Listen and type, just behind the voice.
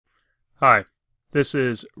Hi, this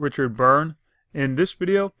is Richard Byrne. In this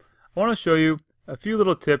video, I want to show you a few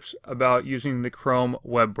little tips about using the Chrome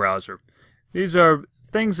web browser. These are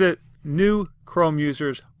things that new Chrome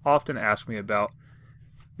users often ask me about.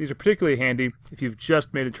 These are particularly handy if you've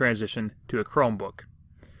just made a transition to a Chromebook.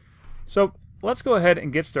 So let's go ahead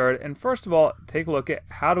and get started, and first of all, take a look at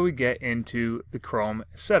how do we get into the Chrome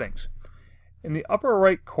settings. In the upper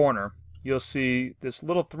right corner, you'll see this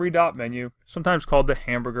little three-dot menu, sometimes called the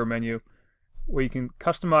hamburger menu, where you can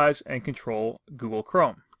customize and control Google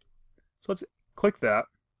Chrome. So let's click that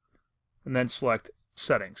and then select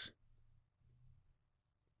Settings.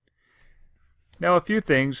 Now, a few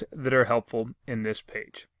things that are helpful in this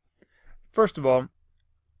page. First of all,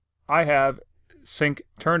 I have sync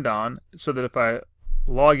turned on so that if I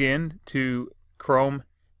log in to Chrome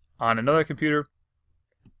on another computer,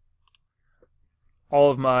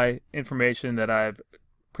 all of my information that I've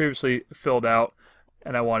previously filled out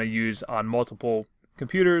and I want to use on multiple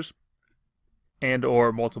computers and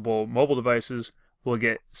or multiple mobile devices will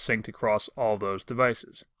get synced across all those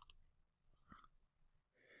devices.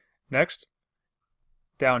 Next,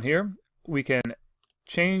 down here, we can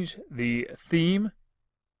change the theme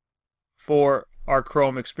for our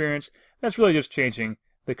Chrome experience. That's really just changing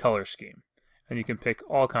the color scheme. And you can pick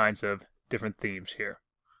all kinds of different themes here.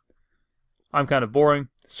 I'm kind of boring,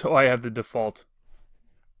 so I have the default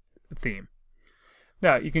theme.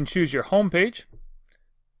 Now, you can choose your home page.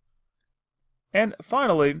 And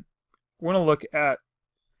finally, we're going to look at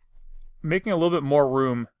making a little bit more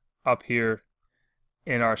room up here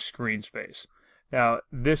in our screen space. Now,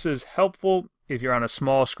 this is helpful if you're on a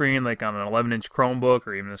small screen, like on an 11-inch Chromebook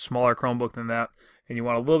or even a smaller Chromebook than that, and you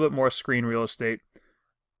want a little bit more screen real estate.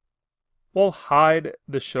 We'll hide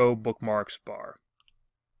the Show Bookmarks bar.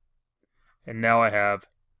 And now I have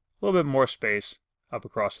a little bit more space up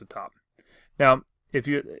across the top. Now, if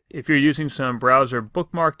you're using some browser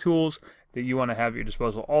bookmark tools that you want to have at your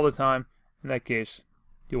disposal all the time, in that case,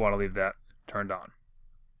 you want to leave that turned on.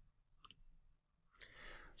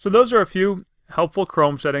 So those are a few helpful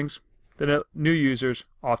Chrome settings that new users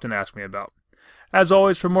often ask me about. As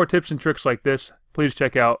always, for more tips and tricks like this, please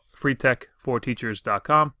check out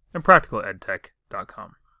freetechforteachers.com and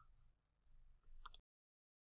practicaledtech.com.